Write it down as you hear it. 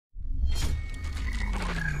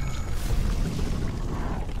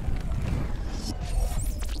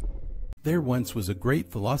There once was a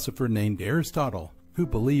great philosopher named Aristotle who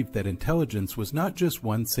believed that intelligence was not just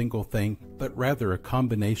one single thing, but rather a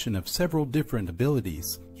combination of several different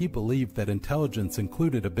abilities. He believed that intelligence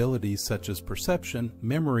included abilities such as perception,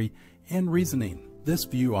 memory, and reasoning. This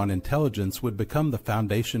view on intelligence would become the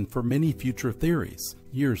foundation for many future theories.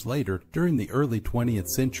 Years later, during the early 20th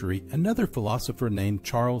century, another philosopher named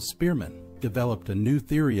Charles Spearman developed a new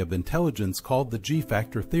theory of intelligence called the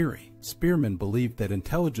G-factor theory. Spearman believed that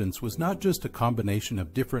intelligence was not just a combination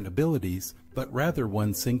of different abilities, but rather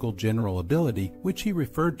one single general ability, which he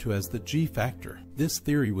referred to as the G-factor. This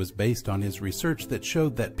theory was based on his research that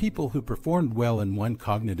showed that people who performed well in one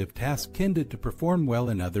cognitive task tended to perform well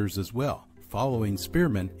in others as well. Following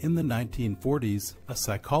Spearman, in the 1940s, a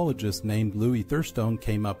psychologist named Louis Thurstone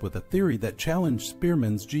came up with a theory that challenged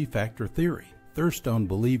Spearman's G-factor theory. Thurstone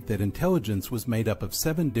believed that intelligence was made up of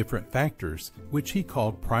 7 different factors, which he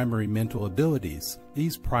called primary mental abilities.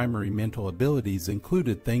 These primary mental abilities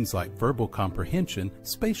included things like verbal comprehension,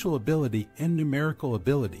 spatial ability, and numerical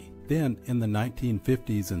ability. Then, in the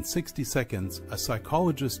 1950s and 60s, a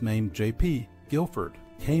psychologist named J.P. Guilford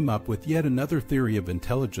came up with yet another theory of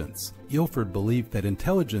intelligence. Guilford believed that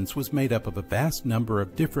intelligence was made up of a vast number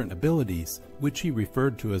of different abilities, which he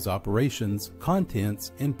referred to as operations,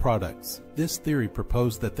 contents, and products. This theory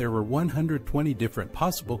proposed that there were 120 different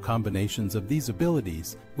possible combinations of these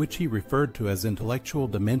abilities, which he referred to as intellectual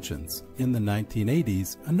dimensions. In the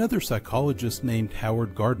 1980s, another psychologist named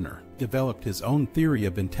Howard Gardner developed his own theory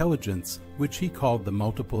of intelligence, which he called the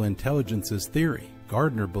multiple intelligences theory.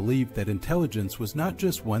 Gardner believed that intelligence was not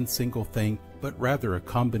just one single thing, but rather a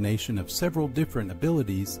combination of several different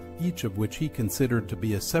abilities, each of which he considered to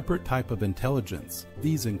be a separate type of intelligence.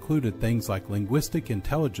 These included things like linguistic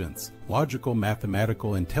intelligence, logical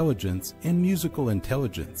mathematical intelligence, and musical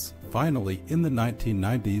intelligence. Finally, in the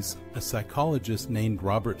 1990s, a psychologist named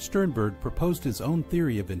Robert Sternberg proposed his own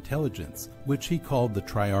theory of intelligence, which he called the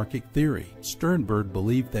triarchic theory. Sternberg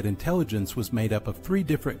believed that intelligence was made up of 3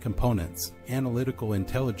 different components: analytical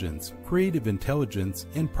intelligence, creative intelligence,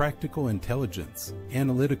 and practical intelligence.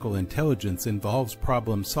 Analytical intelligence involves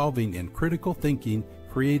problem solving and critical thinking.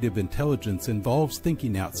 Creative intelligence involves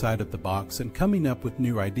thinking outside of the box and coming up with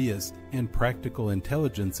new ideas, and practical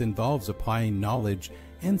intelligence involves applying knowledge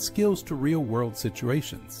and skills to real-world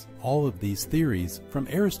situations. All of these theories, from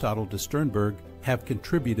Aristotle to Sternberg, have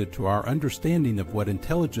contributed to our understanding of what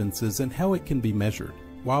intelligence is and how it can be measured.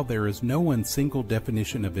 While there is no one single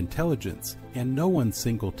definition of intelligence, and no one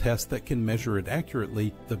single test that can measure it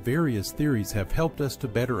accurately, the various theories have helped us to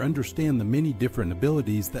better understand the many different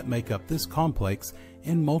abilities that make up this complex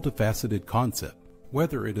and multifaceted concept.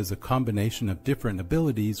 Whether it is a combination of different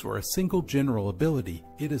abilities or a single general ability,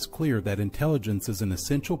 it is clear that intelligence is an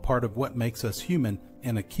essential part of what makes us human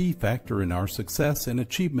and a key factor in our success and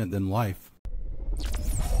achievement in life.